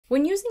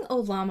When using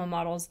Ollama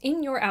models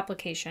in your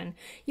application,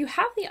 you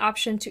have the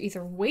option to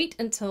either wait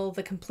until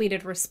the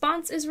completed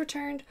response is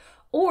returned,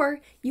 or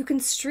you can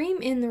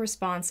stream in the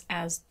response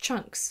as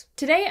chunks.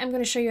 Today, I'm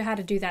going to show you how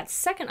to do that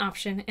second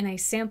option in a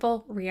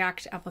sample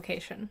React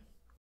application.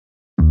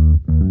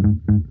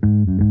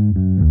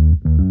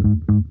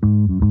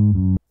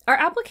 Our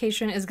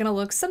application is going to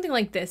look something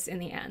like this in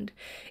the end.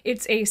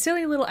 It's a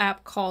silly little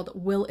app called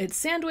Will It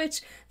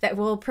Sandwich that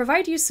will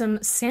provide you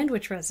some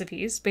sandwich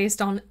recipes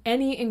based on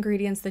any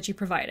ingredients that you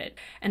provided.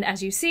 And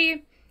as you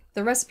see,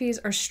 the recipes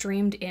are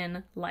streamed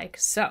in like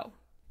so.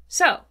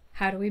 So,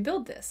 how do we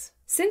build this?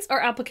 Since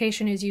our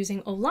application is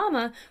using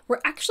Ollama,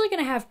 we're actually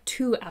going to have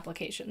two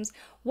applications.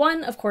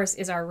 One, of course,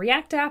 is our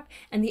React app,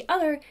 and the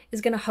other is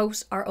going to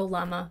host our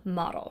Ollama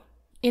model.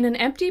 In an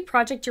empty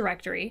project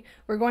directory,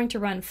 we're going to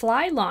run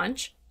fly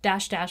launch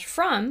 --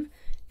 from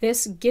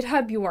this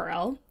GitHub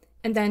URL,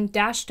 and then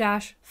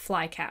 --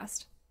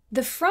 Flycast.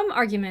 The from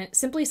argument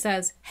simply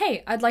says,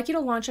 hey, I'd like you to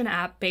launch an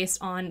app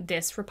based on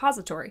this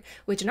repository,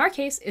 which in our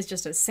case is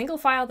just a single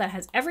file that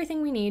has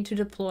everything we need to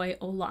deploy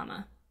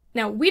Ollama.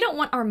 Now, we don't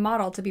want our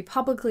model to be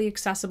publicly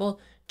accessible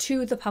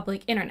to the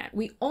public internet.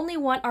 We only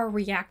want our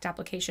React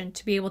application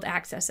to be able to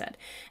access it.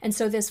 And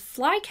so this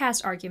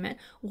Flycast argument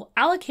will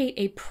allocate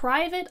a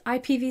private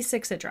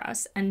IPv6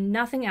 address and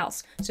nothing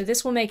else. So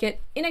this will make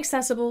it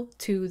inaccessible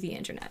to the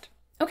internet.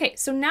 Okay,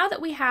 so now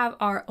that we have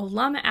our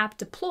Ollama app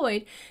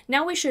deployed,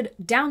 now we should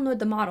download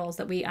the models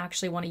that we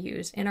actually want to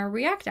use in our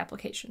React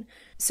application.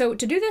 So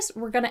to do this,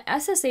 we're going to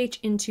SSH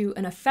into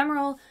an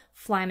ephemeral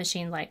fly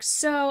machine like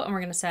so, and we're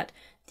going to set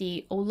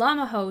the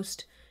Ollama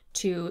host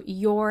to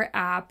your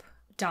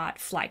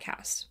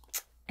app.flycast.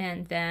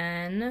 And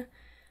then,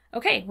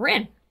 okay, we're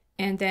in.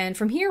 And then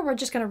from here, we're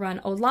just going to run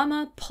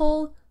Ollama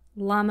pull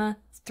llama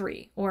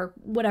 3, or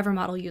whatever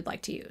model you'd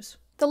like to use.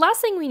 The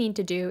last thing we need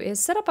to do is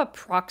set up a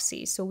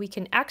proxy so we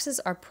can access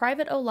our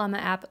private Ollama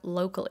app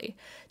locally.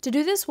 To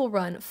do this, we'll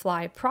run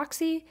fly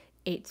proxy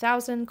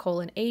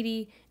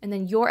 8000:80 and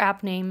then your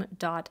app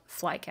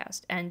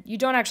name.flycast. And you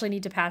don't actually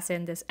need to pass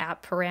in this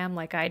app param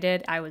like I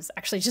did. I was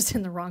actually just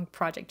in the wrong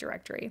project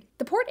directory.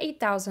 The port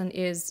 8000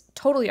 is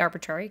totally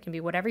arbitrary. It can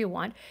be whatever you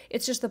want.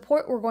 It's just the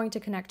port we're going to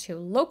connect to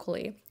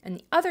locally. And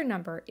the other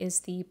number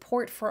is the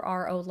port for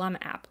our Ollama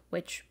app,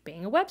 which,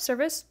 being a web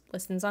service,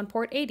 listens on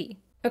port 80.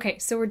 Okay,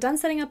 so we're done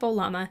setting up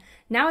Ollama.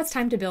 Now it's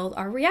time to build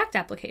our React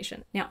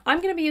application. Now,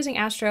 I'm going to be using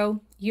Astro.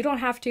 You don't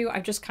have to.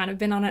 I've just kind of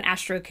been on an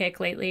Astro kick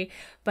lately.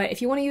 But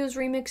if you want to use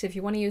Remix, if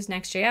you want to use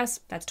Next.js,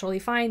 that's totally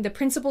fine. The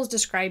principles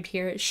described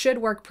here should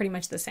work pretty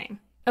much the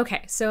same.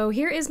 Okay, so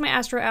here is my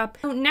Astro app.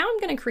 So now I'm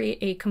going to create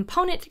a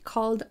component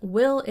called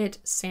Will It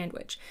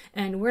Sandwich.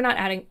 And we're not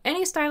adding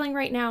any styling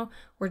right now.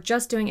 We're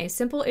just doing a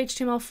simple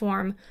HTML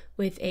form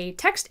with a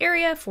text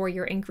area for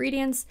your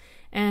ingredients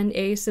and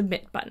a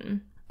submit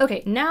button.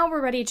 Okay, now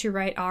we're ready to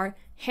write our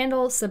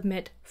handle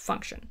submit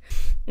function.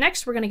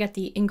 Next, we're going to get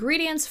the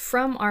ingredients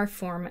from our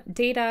form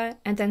data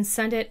and then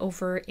send it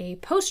over a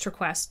post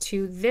request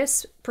to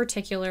this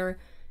particular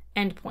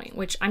endpoint,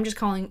 which I'm just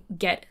calling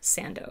get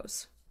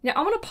sandos. Now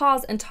I want to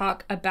pause and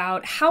talk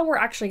about how we're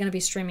actually going to be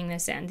streaming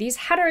this in. These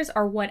headers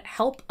are what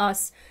help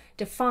us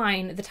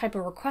define the type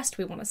of request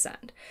we want to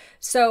send.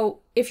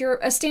 So if you're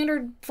a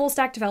standard full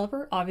stack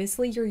developer,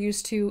 obviously you're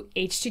used to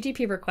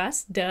HTTP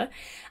requests, duh.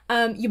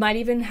 You might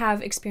even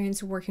have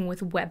experience working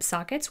with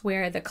WebSockets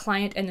where the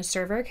client and the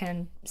server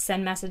can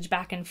send message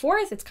back and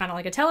forth. It's kind of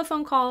like a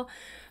telephone call.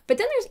 But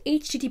then there's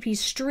HTTP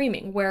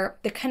streaming where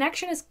the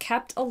connection is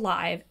kept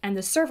alive and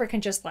the server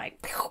can just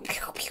like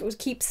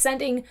keep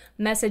sending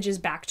messages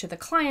back to the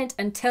client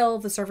until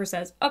the server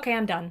says, okay,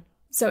 I'm done.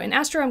 So in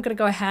Astro, I'm going to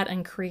go ahead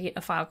and create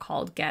a file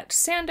called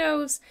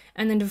getSandos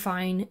and then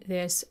define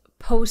this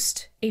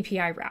post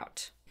API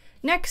route.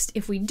 Next,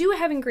 if we do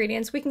have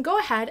ingredients, we can go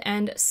ahead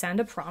and send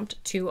a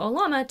prompt to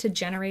Ollama to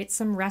generate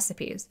some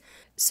recipes.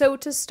 So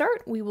to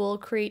start, we will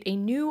create a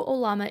new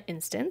Ollama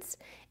instance,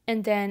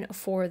 and then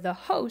for the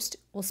host,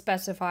 we'll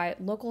specify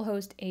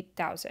localhost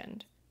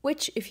 8000,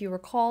 which, if you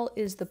recall,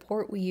 is the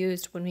port we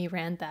used when we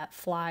ran that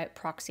fly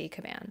proxy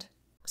command.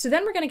 So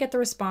then we're going to get the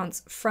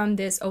response from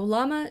this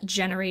Ollama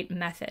generate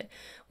method,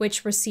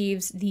 which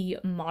receives the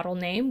model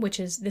name,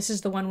 this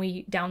is the one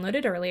we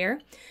downloaded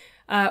earlier.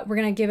 We're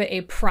going to give it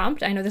a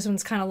prompt. I know this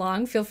one's kind of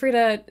long. Feel free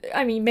to,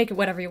 make it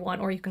whatever you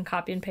want, or you can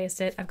copy and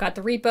paste it. I've got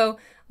the repo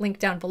linked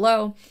down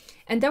below.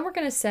 And then we're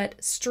going to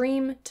set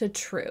stream to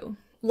true.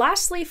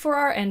 Lastly, for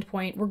our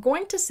endpoint, we're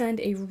going to send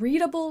a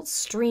readable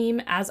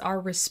stream as our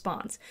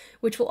response,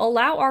 which will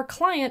allow our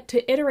client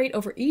to iterate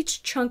over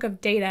each chunk of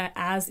data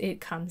as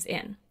it comes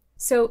in.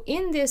 So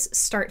in this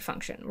start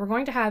function, we're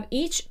going to have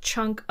each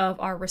chunk of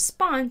our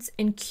response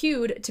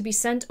enqueued to be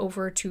sent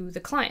over to the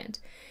client.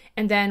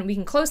 And then we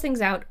can close things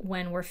out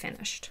when we're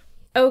finished.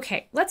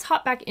 Okay, let's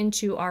hop back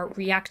into our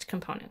React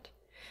component.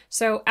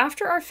 So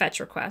after our fetch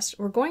request,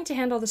 we're going to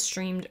handle the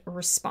streamed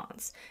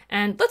response.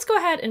 And let's go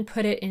ahead and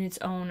put it in its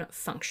own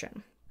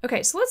function.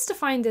 Okay, so let's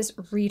define this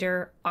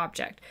reader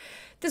object.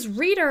 This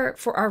reader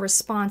for our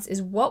response is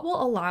what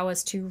will allow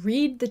us to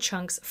read the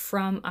chunks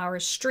from our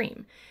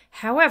stream.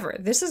 However,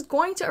 this is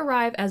going to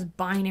arrive as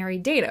binary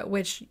data,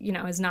 which,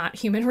 is not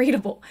human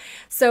readable.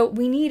 So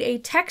we need a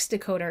text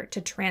decoder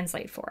to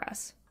translate for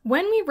us.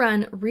 When we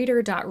run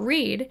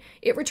reader.read,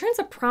 it returns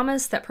a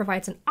promise that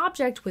provides an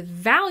object with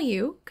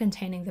value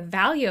containing the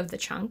value of the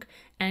chunk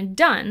and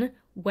done,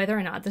 whether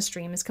or not the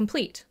stream is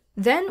complete.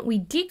 Then we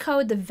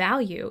decode the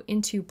value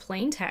into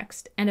plain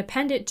text and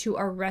append it to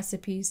our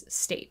recipe's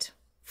state.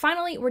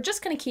 Finally, we're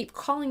just going to keep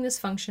calling this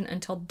function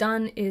until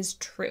done is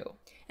true.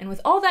 And with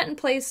all that in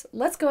place,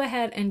 let's go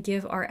ahead and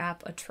give our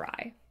app a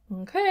try.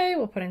 Okay,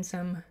 we'll put in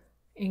some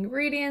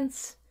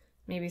ingredients,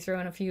 maybe throw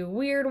in a few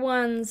weird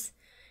ones,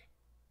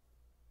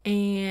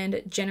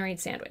 and generate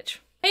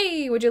sandwich.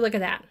 Hey, would you look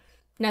at that?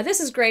 Now this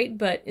is great,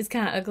 but it's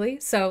kind of ugly,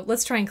 so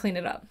let's try and clean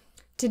it up.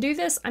 To do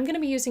this, I'm going to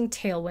be using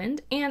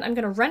Tailwind, and I'm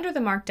going to render the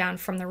markdown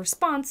from the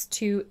response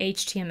to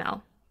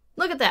HTML.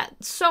 Look at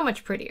that, so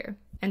much prettier.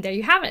 And there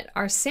you have it,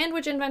 our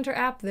Sandwich Inventor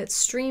app that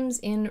streams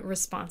in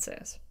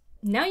responses.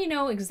 Now you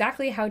know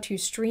exactly how to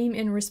stream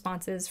in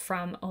responses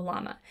from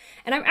Ollama.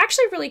 And I'm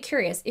actually really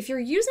curious, if you're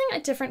using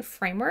a different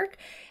framework,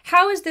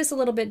 how is this a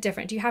little bit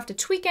different? Do you have to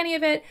tweak any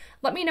of it?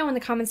 Let me know in the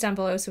comments down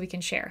below so we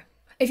can share.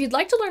 If you'd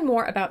like to learn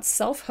more about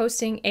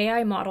self-hosting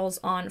AI models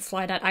on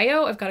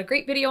fly.io, I've got a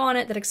great video on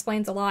it that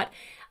explains a lot.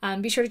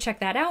 Be sure to check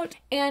that out.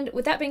 And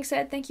with that being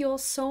said, thank you all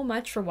so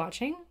much for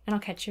watching, and I'll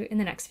catch you in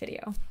the next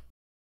video.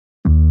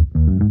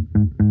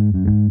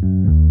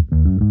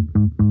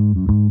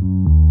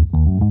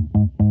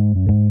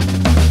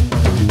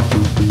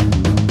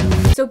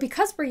 So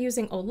because we're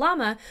using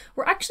Ollama,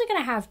 we're actually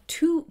going to have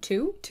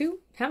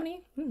how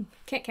many?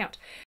 Can't count.